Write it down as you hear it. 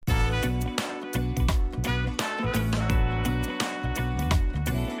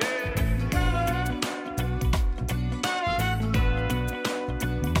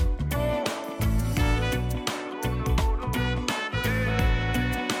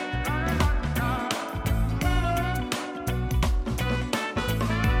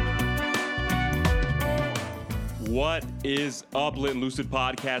What is up, Lit and Lucid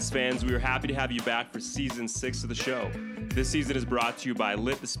podcast fans? We are happy to have you back for season 6 of the show. This season is brought to you by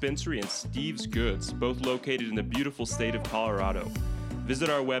Lit Dispensary and Steve's Goods, both located in the beautiful state of Colorado. Visit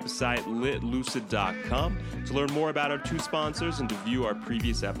our website, litlucid.com, to learn more about our 2 sponsors and to view our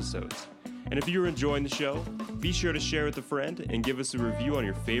previous episodes. And if you're enjoying the show, be sure to share with a friend and give us a review on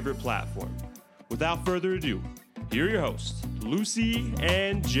your favorite platform. Without further ado, here are your hosts, Lucy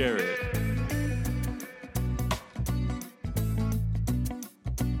and Jared.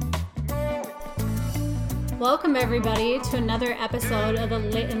 Welcome everybody to another episode of the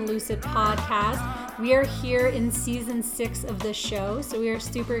Lit and Lucid podcast. We are here in season 6 of the show, so we are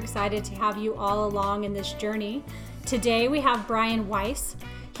super excited to have you all along in this journey. Today we have Brian Weiss.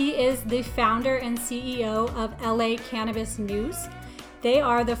 He is the founder and CEO of LA Cannabis News. They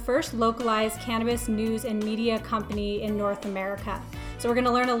are the first localized cannabis news and media company in North America. So we're going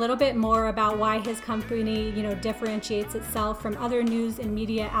to learn a little bit more about why his company, differentiates itself from other news and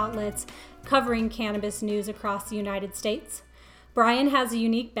media outlets covering cannabis news across the United States. Brian has a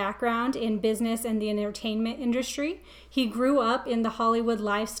unique background in business and the entertainment industry. He grew up in the Hollywood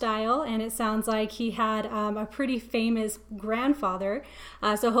lifestyle, and it sounds like he had a pretty famous grandfather.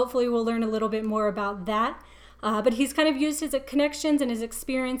 So hopefully we'll learn a little bit more about that. But he's kind of used his connections and his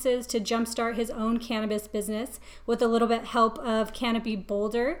experiences to jumpstart his own cannabis business with a little bit help of Canopy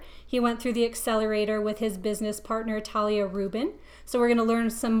Boulder. He went through the accelerator with his business partner, Talia Rubin. So we're going to learn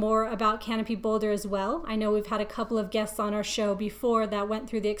some more about Canopy Boulder as well. I know we've had a couple of guests on our show before that went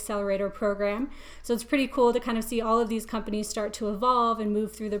through the accelerator program. So it's pretty cool to kind of see all of these companies start to evolve and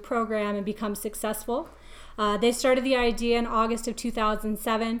move through the program and become successful. They started the idea in August of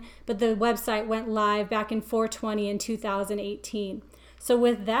 2007, but the website went live back in 4/20 in 2018. So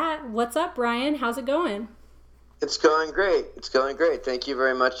with that, what's up, Brian? How's it going? It's going great. Thank you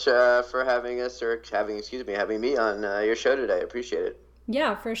very much for having me on your show today. I appreciate it.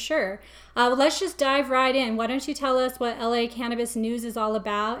 Yeah, for sure. Let's just dive right in. Why don't you tell us what LA Cannabis News is all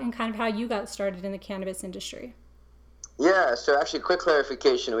about and kind of how you got started in the cannabis industry? Yeah, so actually, quick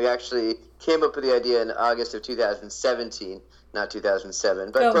clarification. We actually came up with the idea in August of 2017, not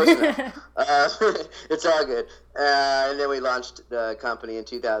 2007, but close enough. It's all good. And then we launched the company in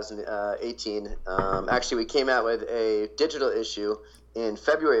 2018. Actually, we came out with a digital issue in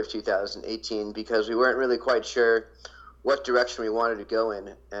February of 2018 because we weren't really quite sure what direction we wanted to go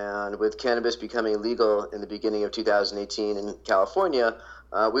in. And with cannabis becoming legal in the beginning of 2018 in California,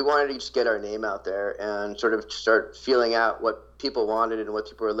 we wanted to just get our name out there and sort of start feeling out what people wanted and what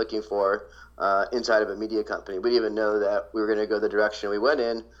people were looking for inside of a media company. We didn't even know that we were going to go the direction we went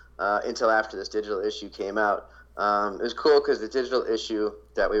in until after this digital issue came out. It was cool because the digital issue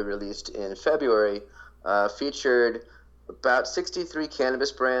that we released in February featured about 63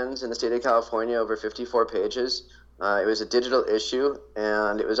 cannabis brands in the state of California, over 54 pages. It was a digital issue,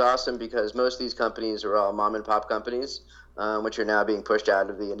 and it was awesome because most of these companies are all mom and pop companies, which are now being pushed out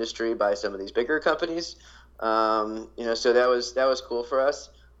of the industry by some of these bigger companies. So that was cool for us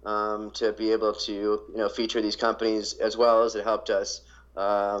to be able to feature these companies, as well as it helped us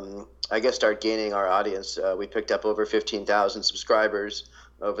start gaining our audience. We picked up over 15,000 subscribers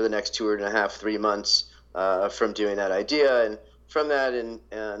over the next 2.5-3 months from doing that idea, and from that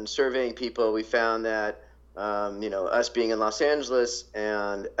and surveying people, we found that us being in Los Angeles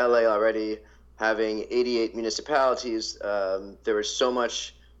and LA already having 88 municipalities, there was so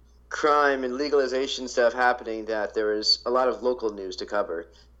much crime and legalization stuff happening that there was a lot of local news to cover.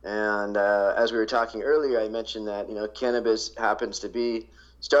 And as we were talking earlier, I mentioned that cannabis happens to be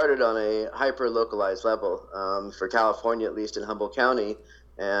started on a hyper-localized level for California, at least in Humboldt County.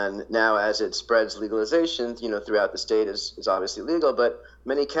 And now as it spreads, legalization throughout the state is obviously legal, but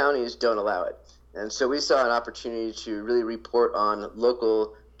many counties don't allow it. And so we saw an opportunity to really report on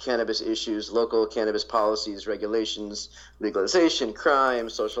local cannabis issues, local cannabis policies, regulations, legalization, crime,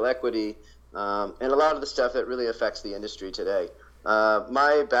 social equity, and a lot of the stuff that really affects the industry today.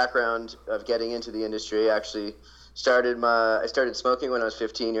 My background of getting into the industry actually I started smoking when I was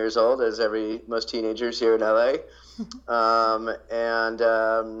 15 years old, as most teenagers here in LA.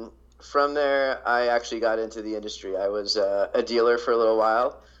 From there, I actually got into the industry. I was a dealer for a little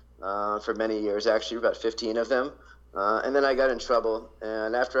while, for many years, actually, about 15 of them. And then I got in trouble.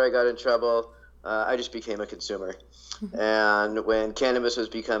 And after I got in trouble, I just became a consumer. And when cannabis was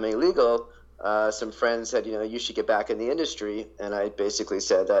becoming legal, some friends said, you should get back in the industry. And I basically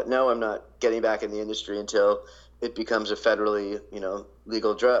said that, no, I'm not getting back in the industry until it becomes a federally,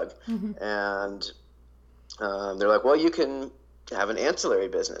 legal drug. And they're like, well, you can have an ancillary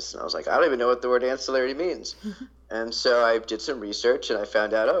business. And I was like, I don't even know what the word ancillary means. And so I did some research and I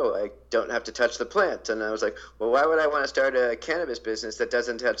found out, I don't have to touch the plant. And I was like, well, why would I want to start a cannabis business that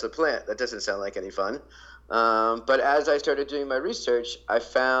doesn't touch the plant? That doesn't sound like any fun. But as I started doing my research, I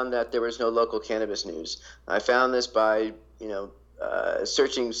found that there was no local cannabis news. I found this by,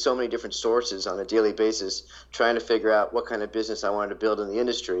 searching so many different sources on a daily basis, trying to figure out what kind of business I wanted to build in the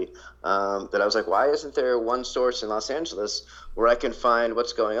industry, that I was like, why isn't there one source in Los Angeles where I can find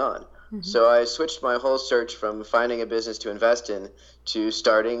what's going on? Mm-hmm. So I switched my whole search from finding a business to invest in to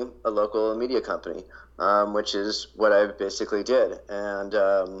starting a local media company, which is what I basically did. And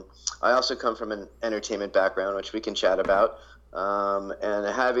I also come from an entertainment background, which we can chat about. And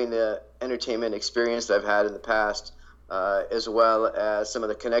having the entertainment experience that I've had in the past, as well as some of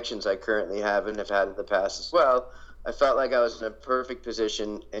the connections I currently have and have had in the past as well, I felt like I was in a perfect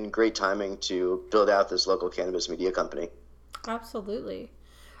position and great timing to build out this local cannabis media company. Absolutely.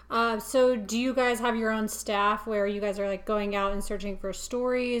 So do you guys have your own staff where you guys are like going out and searching for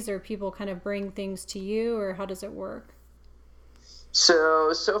stories, or people kind of bring things to you, or how does it work?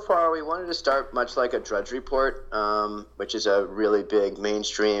 So far we wanted to start much like a Drudge Report, which is a really big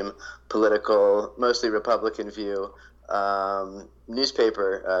mainstream political, mostly Republican view,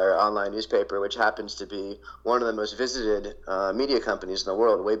 newspaper or online newspaper, which happens to be one of the most visited media companies in the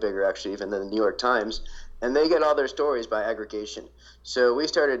world, way bigger actually even than the New York Times. And they get all their stories by aggregation. So we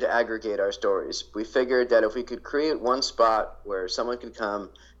started to aggregate our stories. We figured that if we could create one spot where someone could come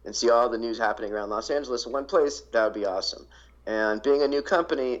and see all the news happening around Los Angeles in one place, that would be awesome. And being a new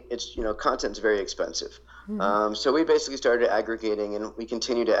company, it's, content's very expensive. Mm-hmm. So we basically started aggregating, and we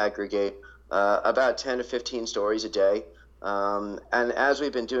continue to aggregate about 10 to 15 stories a day. And as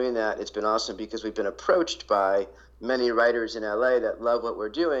we've been doing that, it's been awesome because we've been approached by many writers in LA that love what we're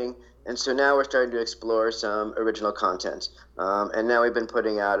doing. And so now we're starting to explore some original content. And now we've been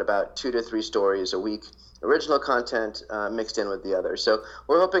putting out about 2 to 3 stories a week, original content mixed in with the other. So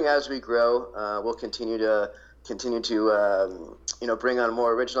we're hoping as we grow, we'll continue to bring on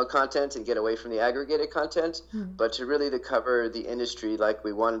more original content and get away from the aggregated content. Mm-hmm. But to cover the industry like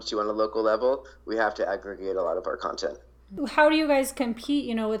we wanted to on a local level, we have to aggregate a lot of our content. How do you guys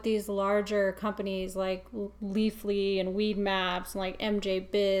compete, with these larger companies like Leafly and Weed Maps and like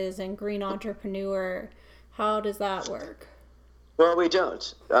MJ Biz and Green Entrepreneur? How does that work? Well, we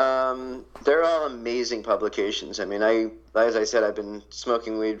don't. They're all amazing publications. I mean, as I said, I've been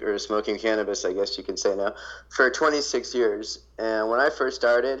smoking weed or smoking cannabis, I guess you could say now, for 26 years. And when I first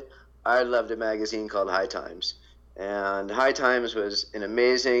started, I loved a magazine called High Times. And High Times was an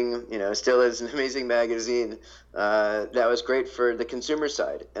amazing, still is an amazing magazine that was great for the consumer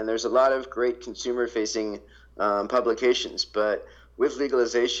side. And there's a lot of great consumer-facing publications. But with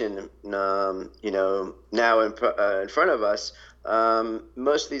legalization, now in front of us,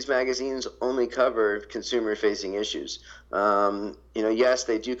 most of these magazines only cover consumer-facing issues. Yes,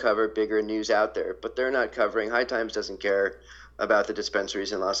 they do cover bigger news out there, but they're not covering. High Times doesn't care about the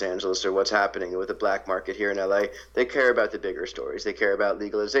dispensaries in Los Angeles or what's happening with the black market here in LA. They care about the bigger stories. They care about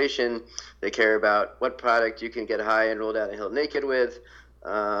legalization. They care about what product you can get high and roll down a hill naked with.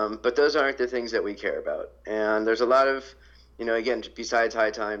 But those aren't the things that we care about. And there's a lot of, again, besides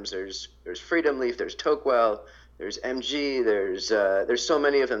High Times, there's Freedom Leaf, there's Tokewell, there's MG, there's so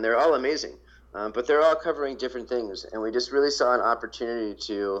many of them. They're all amazing. But they're all covering different things. And we just really saw an opportunity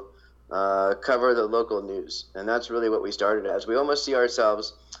to cover the local news. And that's really what we started as. We almost see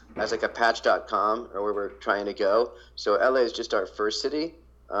ourselves as like a patch.com, or where we're trying to go. So LA is just our first city.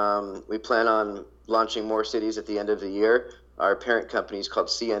 We plan on launching more cities at the end of the year. Our parent company is called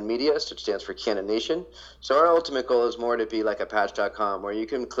CN Media, which stands for Canon Nation. So our ultimate goal is more to be like a patch.com, where you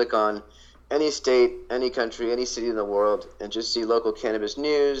can click on any state, any country, any city in the world, and just see local cannabis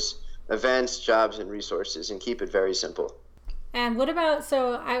news, events, jobs, and resources, and keep it very simple. And what about,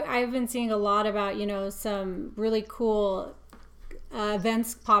 so I've been seeing a lot about, some really cool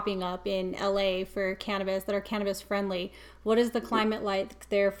events popping up in LA for cannabis that are cannabis friendly. What is the climate like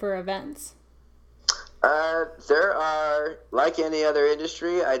there for events? There are, like any other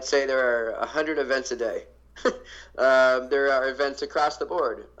industry, I'd say there are 100 events a day. There are events across the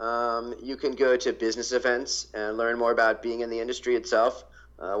board. You can go to business events and learn more about being in the industry itself,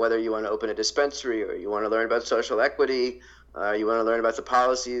 whether you want to open a dispensary or you want to learn about social equity. You want to learn about the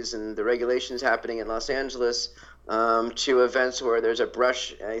policies and the regulations happening in Los Angeles, to events where there's a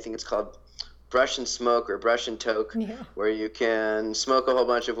brush, I think it's called Brush and Smoke or Brush and Toke, where you can smoke a whole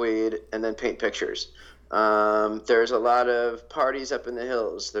bunch of weed and then paint pictures. There's a lot of parties up in the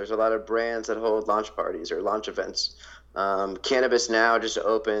hills. There's a lot of brands that hold launch parties or launch events. Cannabis Now just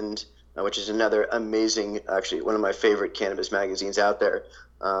opened which is another amazing, actually one of my favorite cannabis magazines out there.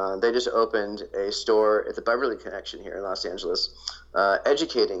 They just opened a store at the Beverly Connection here in Los Angeles,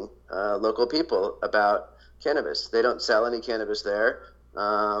 educating local people about cannabis. They don't sell any cannabis there,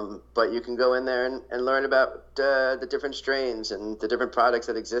 but you can go in there and learn about the different strains and the different products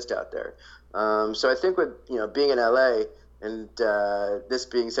that exist out there. So I think with being in LA and this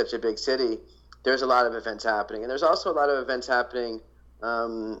being such a big city, there's a lot of events happening, and there's also a lot of events happening.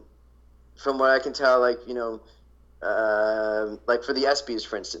 From what I can tell, like for the ESPYs,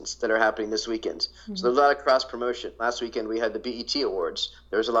 for instance, that are happening this weekend. Mm-hmm. So there's a lot of cross promotion. Last weekend we had the BET Awards.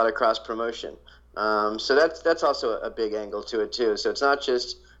 There was a lot of cross promotion. So that's also a big angle to it too. So it's not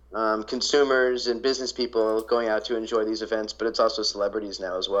just consumers and business people going out to enjoy these events, but it's also celebrities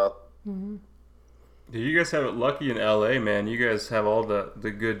now as well. Mm-hmm. You guys have it lucky in LA, man. You guys have all the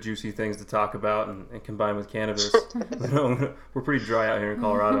good, juicy things to talk about and combine with cannabis. We're pretty dry out here in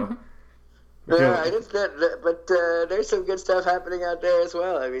Colorado. Yeah, but there's some good stuff happening out there as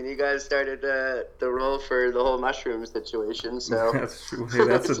well. I mean, you guys started the role for the whole mushroom situation, so that's true. Hey,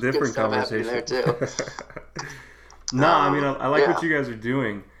 that's a different conversation there too. No, I mean, I like what you guys are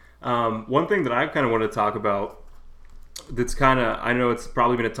doing. One thing that I kind of want to talk about that's kind of, I know it's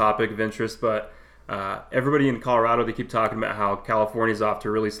probably been a topic of interest, but everybody in Colorado, they keep talking about how California's off to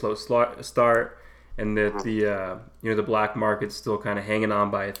a really slow start, and that the black market's still kind of hanging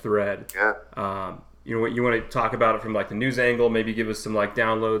on by a thread. Yeah. You want to talk about it from like the news angle, maybe give us some like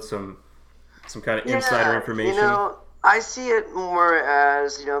downloads, some kind of insider information. I see it more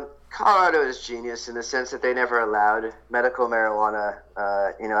as Colorado is genius in the sense that they never allowed medical marijuana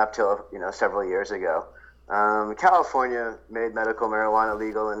up till several years ago. California made medical marijuana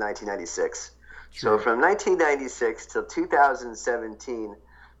legal in 1996. Sure. So from 1996 till 2017,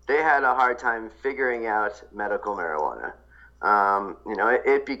 they had a hard time figuring out medical marijuana.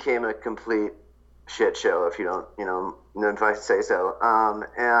 It became a complete shit show, if you don't, if I say so.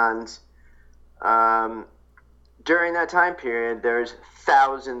 During that time period, there's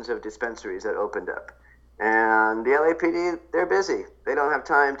thousands of dispensaries that opened up. And the LAPD, they're busy. They don't have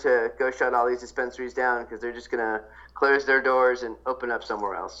time to go shut all these dispensaries down because they're just going to close their doors and open up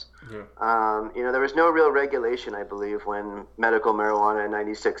somewhere else. Yeah. There was no real regulation, I believe, when medical marijuana in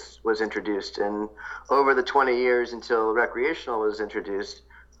 96 was introduced. And over the 20 years until recreational was introduced,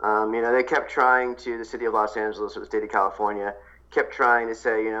 they kept trying to, the city of Los Angeles or the state of California, kept trying to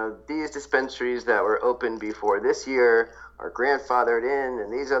say, these dispensaries that were open before this year are grandfathered in,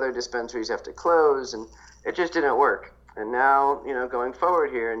 and these other dispensaries have to close, and it just didn't work. And now, going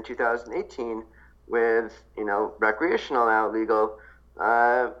forward here in 2018, with, recreational now legal,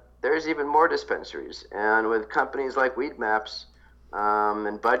 there's even more dispensaries. And with companies like Weed Maps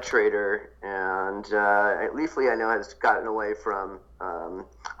and Bud Trader and Leafly, I know, has gotten away from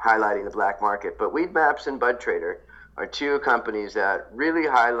highlighting the black market. But Weed Maps and Bud Trader are two companies that really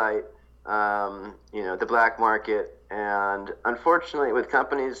highlight, the black market. And unfortunately, with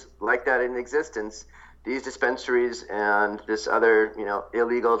companies like that in existence, these dispensaries and this other,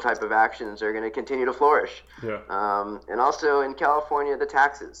 illegal type of actions are going to continue to flourish. Yeah. And also in California, the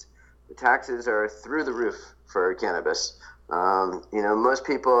taxes are through the roof for cannabis. Most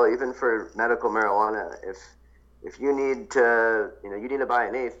people, even for medical marijuana, if you need to buy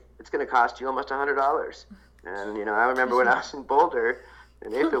an eighth, it's going to cost you almost $100. And I remember when I was in Boulder,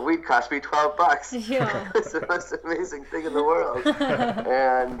 an eighth of weed cost me $12. Yeah. It's the most amazing thing in the world.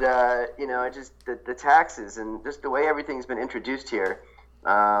 And, just the taxes and just the way everything's been introduced here.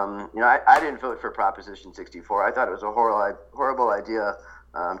 I didn't vote for Proposition 64. I thought it was a horrible idea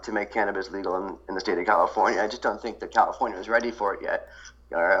to make cannabis legal in the state of California. I just don't think that California was ready for it yet.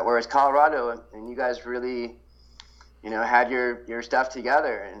 Whereas Colorado, and you guys really, had your stuff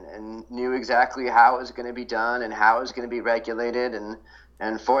together and knew exactly how it was going to be done and how it was going to be regulated.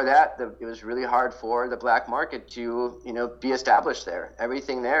 And for that, it was really hard for the black market to, be established there.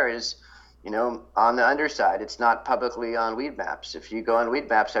 Everything there is, on the underside. It's not publicly on Weed Maps. If you go on Weed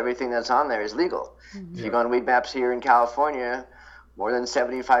Maps, everything that's on there is legal. Mm-hmm. If you go on Weed Maps here in California, more than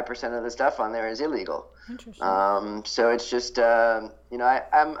 75% of the stuff on there is illegal. Interesting. So it's just, I'm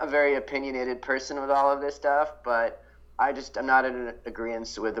a very opinionated person with all of this stuff, but I'm not in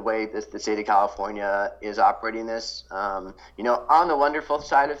agreement with the way the state of California is operating this. On the wonderful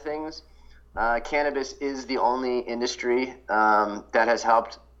side of things, cannabis is the only industry that has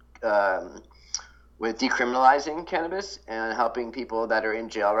helped with decriminalizing cannabis and helping people that are in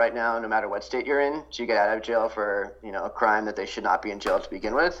jail right now, no matter what state you're in, to get out of jail for a crime that they should not be in jail to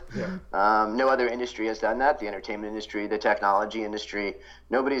begin with. Yeah. No other industry has done that. The entertainment industry, the technology industry,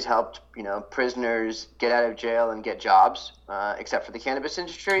 nobody's helped prisoners get out of jail and get jobs except for the cannabis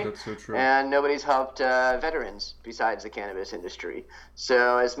industry. That's so true. And nobody's helped veterans besides the cannabis industry.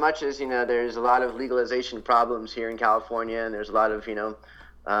 So as much as there's a lot of legalization problems here in California, and there's a lot of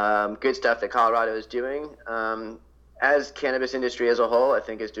good stuff that Colorado is doing. As cannabis industry as a whole, I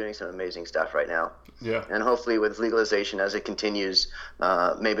think is doing some amazing stuff right now. Yeah. And hopefully with legalization as it continues,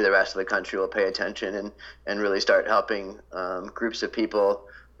 maybe the rest of the country will pay attention and really start helping groups of people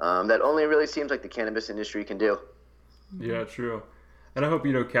that only really seems like the cannabis industry can do. Yeah, true. And I hope,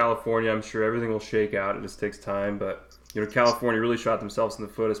 California, I'm sure everything will shake out. It just takes time. But, California really shot themselves in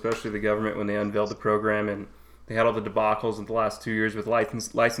the foot, especially the government when they unveiled the program. And they had all the debacles in the last 2 years with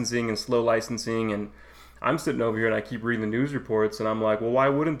licensing and slow licensing. And I'm sitting over here and I keep reading the news reports and I'm like, well, why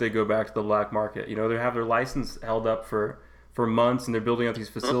wouldn't they go back to the black market? They have their license held up for months and they're building up these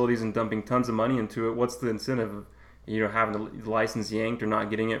facilities and dumping tons of money into it. What's the incentive of, having the license yanked or not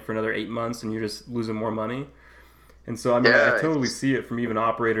getting it for another 8 months and you're just losing more money? And so, I totally see it from even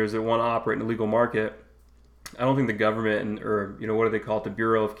operators that want to operate in the legal market. I don't think the government or what do they call it? The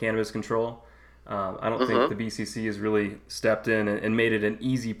Bureau of Cannabis Control. I don't think the BCC has really stepped in and made it an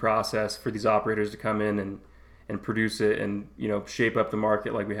easy process for these operators to come in and produce it and, shape up the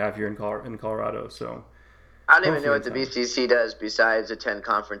market like we have here in Colorado. So I don't even know what the BCC does besides attend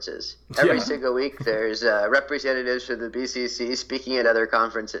conferences. Every single week there's representatives for the BCC speaking at other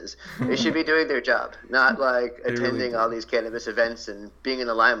conferences. They should be doing their job, not like attending all these cannabis events and being in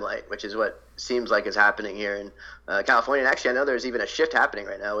the limelight, which is what seems like is happening here in California. And actually, I know there's even a shift happening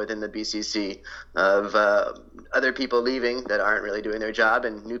right now within the BCC of other people leaving that aren't really doing their job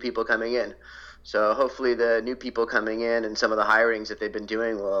and new people coming in. So hopefully the new people coming in and some of the hirings that they've been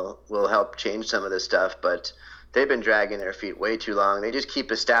doing will help change some of this stuff. But they've been dragging their feet way too long. They just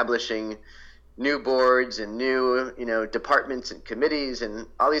keep establishing new boards and new, departments and committees, and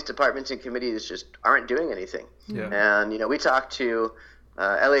all these departments and committees just aren't doing anything. Yeah. And, we talk to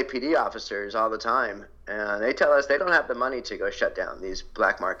LAPD officers all the time, and they tell us they don't have the money to go shut down these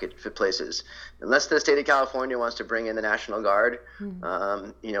black market places unless the state of California wants to bring in the National Guard,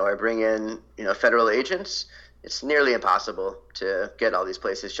 or bring in federal agents. It's nearly impossible to get all these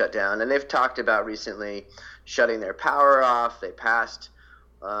places shut down. And they've talked about recently shutting their power off. They passed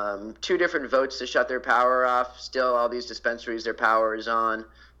 2 different votes to shut their power off. Still, all these dispensaries, their power is on.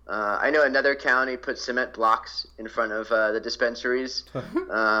 I know another county put cement blocks in front of the dispensaries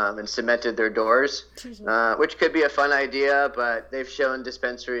and cemented their doors, which could be a fun idea, but they've shown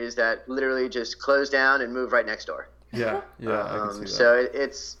dispensaries that literally just close down and move right next door. Yeah, I can see that. So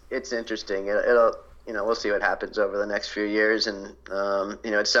it's interesting. It'll we'll see what happens over the next few years, and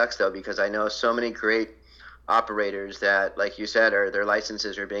it sucks though because I know so many great operators that, like you said, their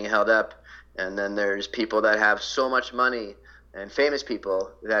licenses are being held up, and then there's people that have so much money and famous people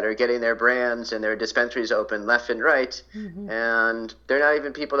that are getting their brands and their dispensaries open left and right, and they're not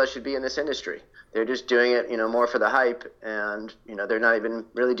even people that should be in this industry. They're just doing it, more for the hype, and they're not even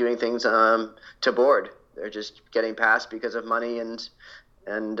really doing things to board. They're just getting passed because of money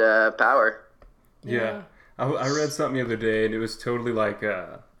and power. Yeah. I read something the other day, and it was totally like,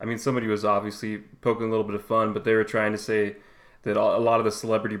 somebody was obviously poking a little bit of fun, but they were trying to say that a lot of the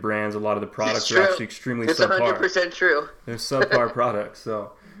celebrity brands, a lot of the products are actually extremely subpar. It's 100% true. They're subpar products.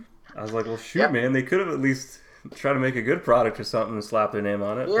 So I was like, well, shoot, man, they could have at least tried to make a good product or something and slap their name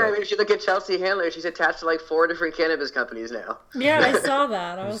on it. Yeah, if you look at Chelsea Handler, she's attached to like 4 different cannabis companies now. Yeah, I saw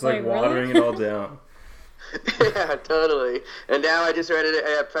that. I was like, watering really? it all down. Yeah, totally. And now I just read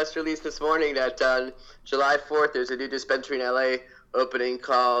a press release this morning that on July 4th, there's a new dispensary in LA opening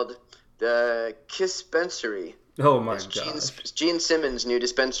called the Kisspensary. Oh my god! Gene Simmons' new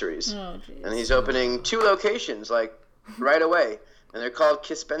dispensaries, and he's opening 2 locations like right away, and they're called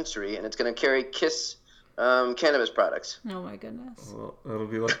Kisspensary, and it's going to carry Kiss cannabis products. Oh my goodness! Well, it'll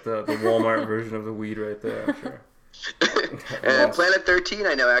be like the Walmart version of the weed right there, I'm sure. And Planet 13,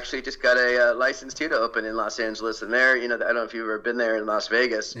 I know, actually just got a license too to open in Los Angeles, and there, I don't know if you've ever been there in Las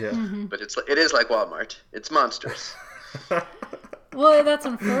Vegas, but it is like Walmart. It's monstrous. Well, that's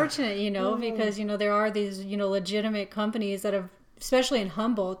unfortunate, because, there are these, legitimate companies that have, especially in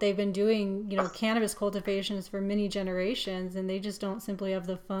Humboldt, they've been doing, cannabis cultivations for many generations, and they just don't simply have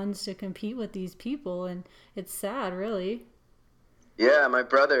the funds to compete with these people. And it's sad, really. Yeah, my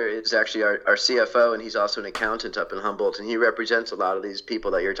brother is actually our CFO, and he's also an accountant up in Humboldt, and he represents a lot of these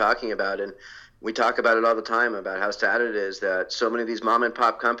people that you're talking about. And we talk about it all the time about how sad it is that so many of these mom and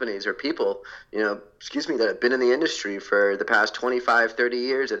pop companies or people, that have been in the industry for the past 25, 30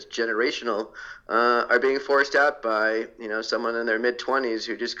 years, it's generational, are being forced out by, someone in their mid-20s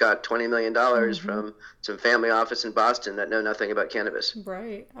who just got $20 million from some family office in Boston that know nothing about cannabis.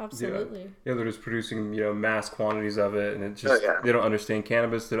 Right, absolutely. Yeah, they're just producing, mass quantities of it, and it's just, they don't understand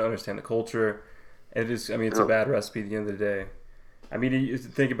cannabis, they don't understand the culture. It's a bad recipe at the end of the day. I mean, you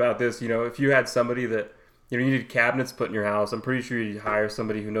think about this, if you had somebody that, you needed cabinets put in your house, I'm pretty sure you'd hire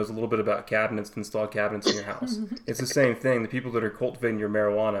somebody who knows a little bit about cabinets to install cabinets in your house. It's the same thing. The people that are cultivating your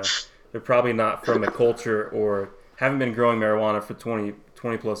marijuana, they're probably not from a culture or haven't been growing marijuana for 20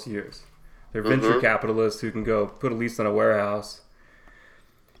 plus years. They're venture capitalists who can go put a lease on a warehouse.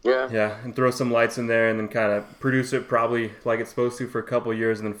 Yeah, and throw some lights in there and then kind of produce it probably like it's supposed to for a couple of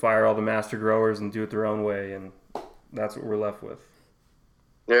years and then fire all the master growers and do it their own way, and that's what we're left with.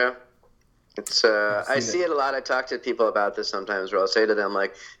 Yeah. It's I see it a lot. I talk to people about this sometimes where I'll say to them,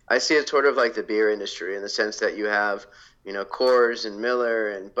 like, I see it sort of like the beer industry in the sense that you have, Coors and Miller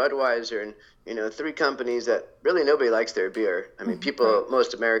and Budweiser and, three companies that really nobody likes their beer. I mean,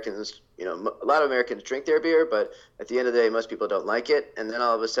 most Americans, a lot of Americans drink their beer, but at the end of the day, most people don't like it. And then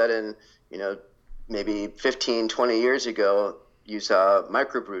all of a sudden, maybe 15, 20 years ago, you saw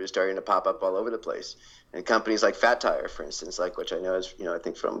microbrews starting to pop up all over the place. And companies like Fat Tire, for instance, which I know is, I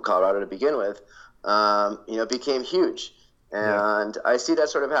think from Colorado to begin with, became huge. And I see that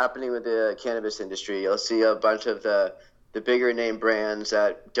sort of happening with the cannabis industry. You'll see a bunch of the bigger name brands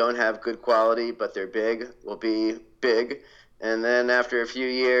that don't have good quality, but they're big, will be big. And then after a few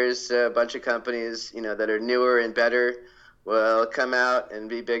years, a bunch of companies, that are newer and better will come out and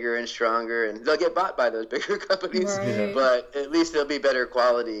be bigger and stronger, and they'll get bought by those bigger companies, but at least they'll be better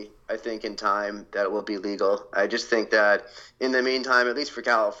quality, I think, in time that will be legal. I just think that in the meantime, at least for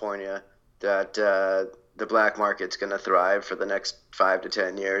California, that the black market's going to thrive for the next 5 to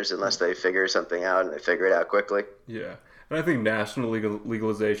 10 years unless they figure something out, and they figure it out quickly. Yeah, and I think national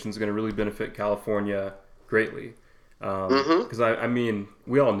legalization is going to really benefit California greatly. Because I mean,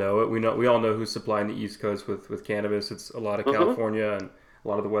 we all know it. We all know who's supplying the East Coast with cannabis. It's a lot of California and a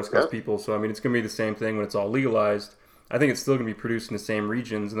lot of the West Coast people. So I mean, it's gonna be the same thing when it's all legalized. I think it's still gonna be produced in the same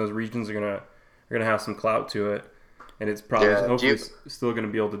regions, and those regions are gonna have some clout to it, and it's probably hopefully still gonna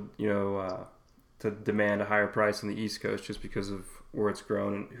be able to to demand a higher price on the East Coast just because of where it's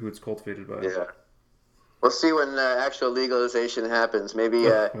grown and who it's cultivated by. Yeah. We'll see when actual legalization happens. Maybe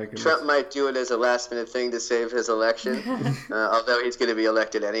Trump might do it as a last-minute thing to save his election, although he's going to be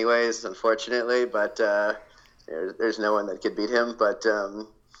elected anyways, unfortunately. But there's no one that could beat him. But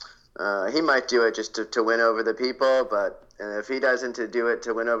he might do it just to win over the people. But if he doesn't do it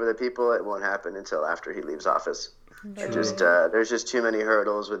to win over the people, it won't happen until after he leaves office. There's just too many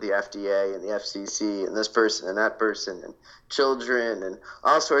hurdles with the FDA and the FCC and this person and that person and children and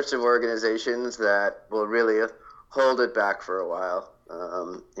all sorts of organizations that will really hold it back for a while.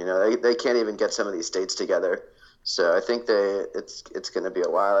 They can't even get some of these states together. So I think it's going to be a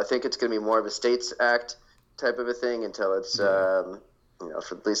while. I think it's going to be more of a States Act type of a thing until it's for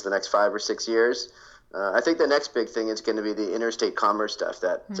at least the next 5 or 6 years. I think the next big thing is going to be the interstate commerce stuff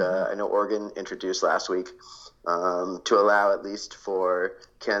that I know Oregon introduced last week. To allow at least for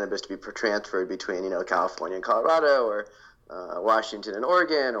cannabis to be transferred between, California and Colorado, or Washington and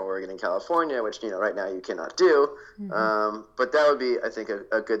Oregon, or Oregon and California, which, right now you cannot do. But that would be, I think,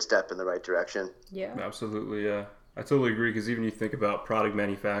 a good step in the right direction. Yeah. Absolutely, yeah. I totally agree, because even you think about product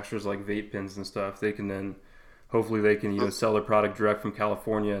manufacturers like vape pens and stuff, they can then, hopefully they can, sell their product direct from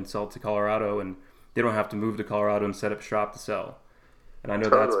California and sell it to Colorado, and they don't have to move to Colorado and set up shop to sell. And I know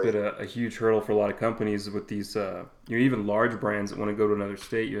that's been a huge hurdle for a lot of companies with these, even large brands that want to go to another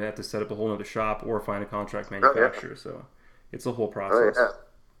state. You have to set up a whole other shop or find a contract manufacturer. So it's a whole process.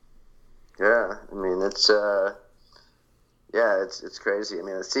 Yeah. I mean, it's crazy. I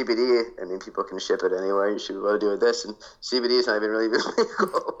mean, the CBD, people can ship it anywhere. You should be able to do with this. And CBD is not even really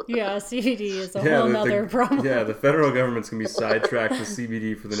legal. Yeah, CBD is a whole nother problem. Yeah, the federal government's going to be sidetracked with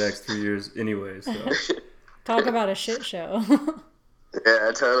CBD for the next 3 years anyway. So. Talk about a shit show.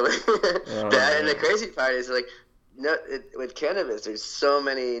 Yeah, totally. And the crazy part is, with cannabis, there's so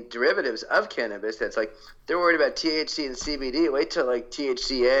many derivatives of cannabis that's they're worried about THC and CBD. Wait till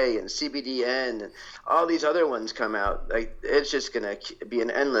THCA and CBDN and all these other ones come out. It's just gonna be an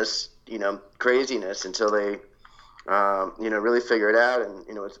endless, craziness until they, really figure it out. And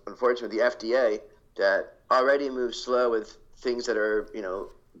it's unfortunate with the FDA that already moves slow with things that are,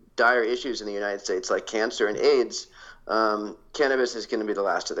 dire issues in the United States like cancer and AIDS. cannabis is going to be the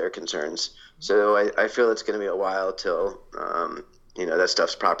last of their concerns. So I feel it's going to be a while till that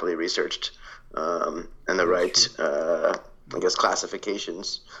stuff's properly researched, and the right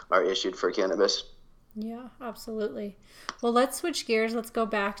classifications are issued for cannabis. Yeah, absolutely. Well, let's switch gears. Let's go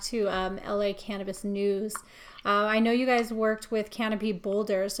back to LA Cannabis News. I know you guys worked with Canopy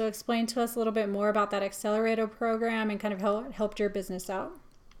Boulder, so explain to us a little bit more about that accelerator program and kind of how it helped your business out.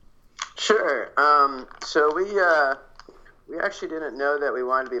 Sure. So we actually didn't know that we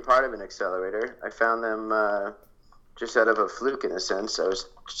wanted to be part of an accelerator. I found them just out of a fluke, in a sense. I was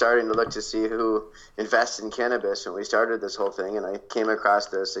starting to look to see who invests in cannabis when we started this whole thing, and I came across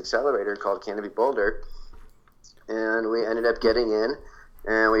this accelerator called Canopy Boulder, and we ended up getting in,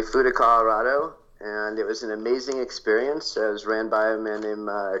 and we flew to Colorado, and it was an amazing experience. It was ran by a man named,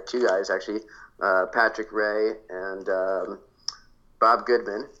 two guys actually, Patrick Ray and Bob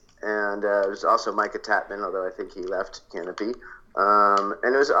Goodman, and it was also Micah Tatman, although I think he left Canopy.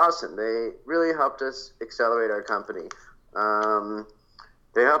 And it was awesome. They really helped us accelerate our company.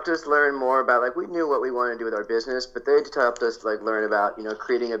 They helped us learn more about, we knew what we wanted to do with our business, but they helped us learn about,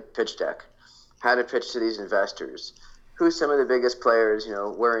 creating a pitch deck, how to pitch to these investors, who some of the biggest players,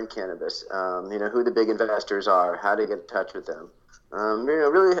 were in cannabis, who the big investors are, how to get in touch with them,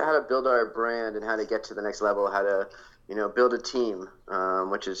 really how to build our brand and how to get to the next level, how to, build a team,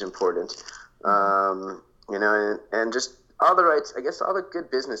 which is important, and just all the rights, all the good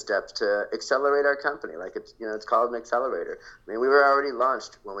business steps to accelerate our company. It's called an accelerator. I mean, we were already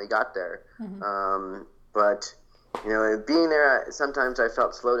launched when we got there. Mm-hmm. But being there, sometimes I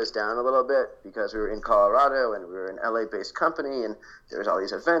felt slowed us down a little bit because we were in Colorado and we were an LA-based company, and there was all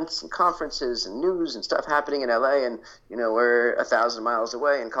these events and conferences and news and stuff happening in LA, and we're 1,000 miles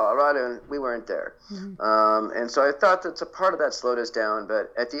away in Colorado, and we weren't there. Mm-hmm. And so I thought that a part of that slowed us down.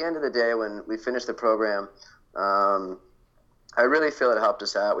 But at the end of the day, when we finished the program, I really feel it helped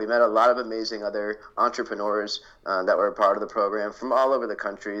us out. We met a lot of amazing other entrepreneurs that were a part of the program from all over the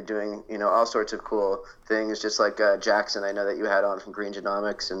country doing, all sorts of cool things, just like Jackson, I know that you had on from Green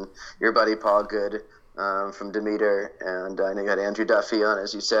Genomics, and your buddy Paul Good from Demeter, and I know you had Andrew Duffy on,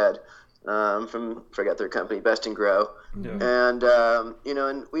 as you said, from, forget their company, Best and Grow. Yeah. And,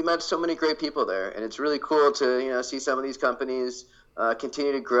 and we met so many great people there, and it's really cool to, see some of these companies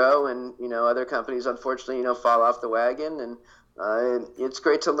continue to grow, and, other companies, unfortunately, fall off the wagon, and it's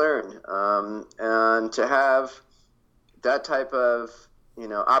great to learn, and to have that type of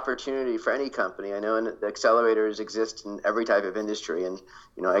opportunity for any company. I know the accelerators exist in every type of industry, and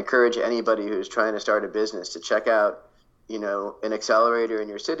I encourage anybody who's trying to start a business to check out an accelerator in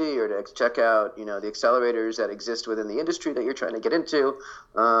your city, or to check out the accelerators that exist within the industry that you're trying to get into,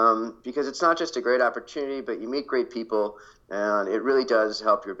 because it's not just a great opportunity, but you meet great people, and it really does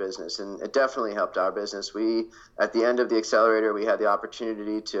help your business, and it definitely helped our business. We, at the end of the accelerator, we had the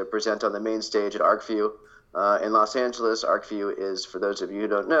opportunity to present on the main stage at ArcView in Los Angeles. ArcView is, for those of you who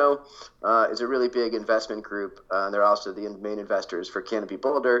don't know, is a really big investment group. They're also the main investors for Canopy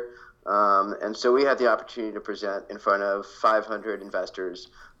Boulder. And so we had the opportunity to present in front of 500 investors,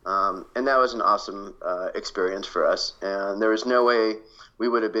 and that was an awesome experience for us. And there was no way we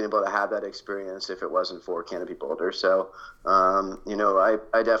would have been able to have that experience if it wasn't for Canopy Boulder. So,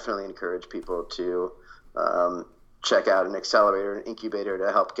 I definitely encourage people to check out an accelerator, an incubator,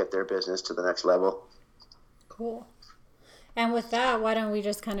 to help get their business to the next level. Cool. And with that, why don't we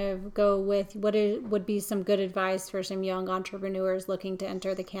just kind of go with what would be some good advice for some young entrepreneurs looking to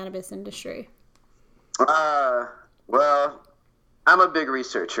enter the cannabis industry? Well, I'm a big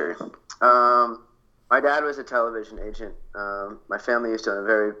researcher. My dad was a television agent. My family used to own a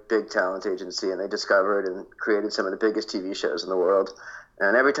very big talent agency, and they discovered and created some of the biggest TV shows in the world.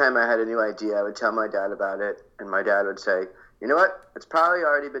 And every time I had a new idea, I would tell my dad about it, and my dad would say, "You know what? It's probably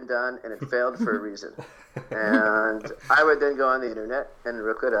already been done, and it failed for a reason." And I would then go on the internet and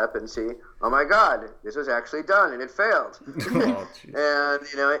look it up and see, oh my God, this was actually done and it failed. And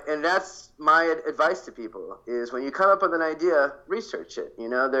and that's my advice to people is, when you come up with an idea, research it.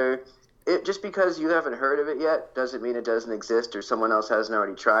 Just because you haven't heard of it yet doesn't mean it doesn't exist or someone else hasn't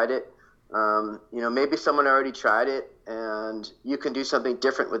already tried it. Maybe someone already tried it, and you can do something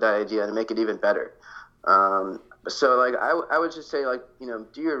different with that idea and make it even better. So I would just say,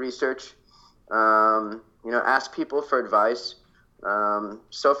 do your research, ask people for advice.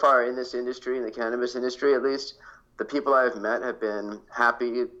 So far in this industry, in the cannabis industry at least, the people I've met have been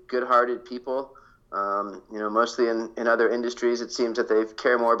happy, good-hearted people. Mostly in other industries, it seems that they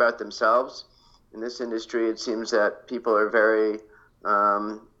care more about themselves. In this industry, it seems that people are very,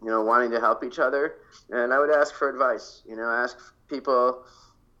 wanting to help each other. And I would ask for advice. Ask people,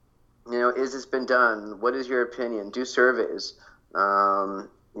 is this been done? What is your opinion? Do surveys.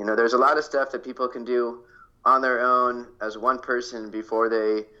 There's a lot of stuff that people can do on their own as one person before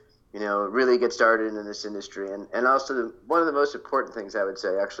they, really get started in this industry. And also one of the most important things I would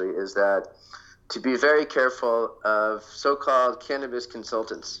say actually is that to be very careful of so-called cannabis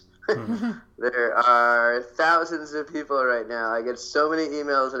consultants. There are thousands of people right now. I get so many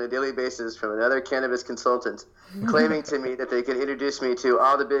emails on a daily basis from another cannabis consultant claiming to me that they can introduce me to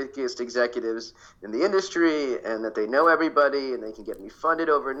all the biggest executives in the industry and that they know everybody and they can get me funded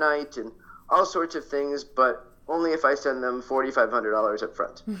overnight and all sorts of things, but only if I send them $4,500 up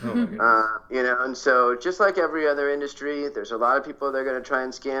front. And so just like every other industry, there's a lot of people that are going to try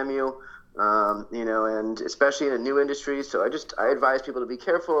and scam you. And especially in a new industry. So I advise people to be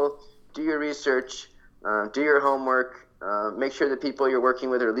careful, do your research, do your homework, make sure the people you're working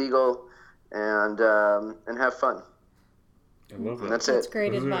with are legal, and have fun. I love that. And that's That's it.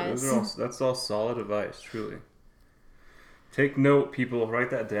 great advice. That's all solid advice, truly. Take note, people. Write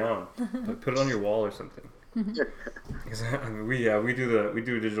that down. Put it on your wall or something. Because we do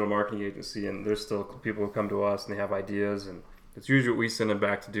a digital marketing agency, and there's still people who come to us and they have ideas, and it's usually what we send them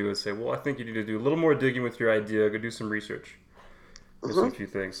back to do is say, well, I think you need to do a little more digging with your idea. Go do some research. Just a few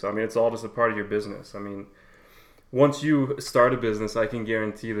things. So, it's all just a part of your business. Once you start a business, I can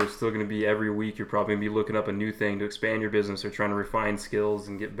guarantee there's still going to be every week you're probably going to be looking up a new thing to expand your business or trying to refine skills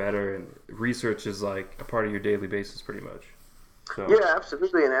and get better. And research is like a part of your daily basis pretty much. So. Yeah,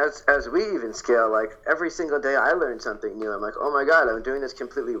 absolutely. And as we even scale, like every single day I learn something new. I'm like, oh my God, I'm doing this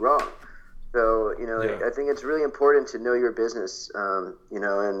completely wrong. So, I think it's really important to know your business, and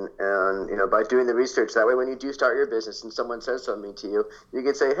by doing the research. That way, when you do start your business and someone says something to you, you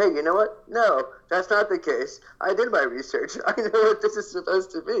can say, hey, you know what? No, that's not the case. I did my research. I know what this is supposed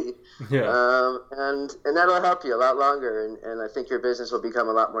to be. Yeah. And that'll help you a lot longer. And I think your business will become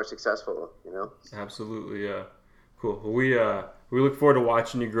a lot more successful, Absolutely, yeah. Cool. Well, we look forward to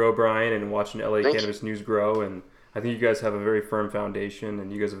watching you grow, Brian, and watching LA Cannabis News grow. And I think you guys have a very firm foundation,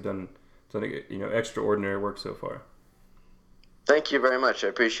 and you guys have done extraordinary work so far. Thank you very much. I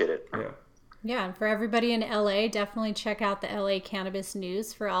appreciate it. Yeah, and for everybody in LA, definitely check out the LA Cannabis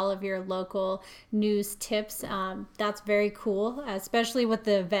News for all of your local news tips. That's very cool, especially with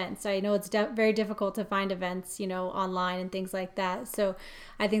the events. I know it's very difficult to find events, online and things like that. So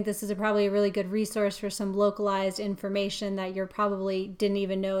I think this is probably a really good resource for some localized information that you probably didn't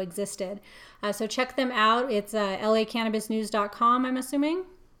even know existed. So check them out. It's lacannabisnews.com, I'm assuming.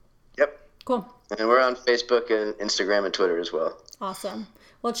 Yep. Cool. And we're on Facebook and Instagram and Twitter as well. Awesome.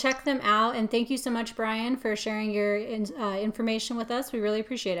 Well, check them out. And thank you so much, Brian, for sharing your information with us. We really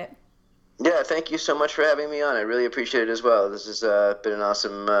appreciate it. Yeah, thank you so much for having me on. I really appreciate it as well. This has been an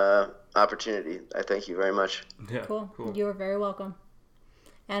awesome opportunity. I thank you very much. Yeah, cool. You are very welcome.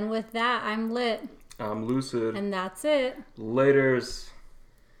 And with that, I'm Lit. I'm Lucid. And that's it. Laters.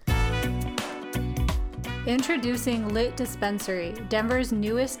 Introducing Lit Dispensary, Denver's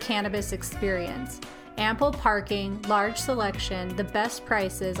newest cannabis experience. Ample parking, large selection, the best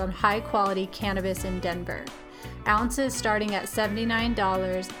prices on high-quality cannabis in Denver. Ounces starting at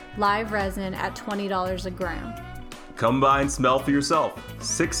 $79, live resin at $20 a gram. Come by and smell for yourself.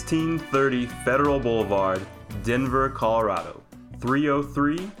 1630 Federal Boulevard, Denver, Colorado.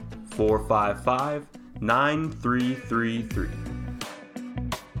 303-455-9333.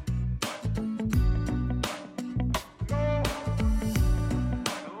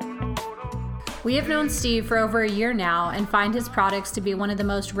 We have known Steve for over a year now and find his products to be one of the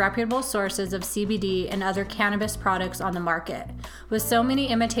most reputable sources of CBD and other cannabis products on the market. With so many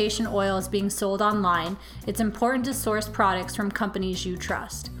imitation oils being sold online, it's important to source products from companies you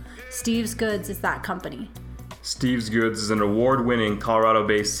trust. Steve's Goods is that company. Steve's Goods is an award-winning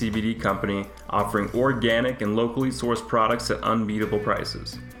Colorado-based CBD company offering organic and locally sourced products at unbeatable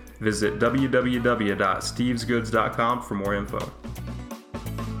prices. Visit www.stevesgoods.com for more info.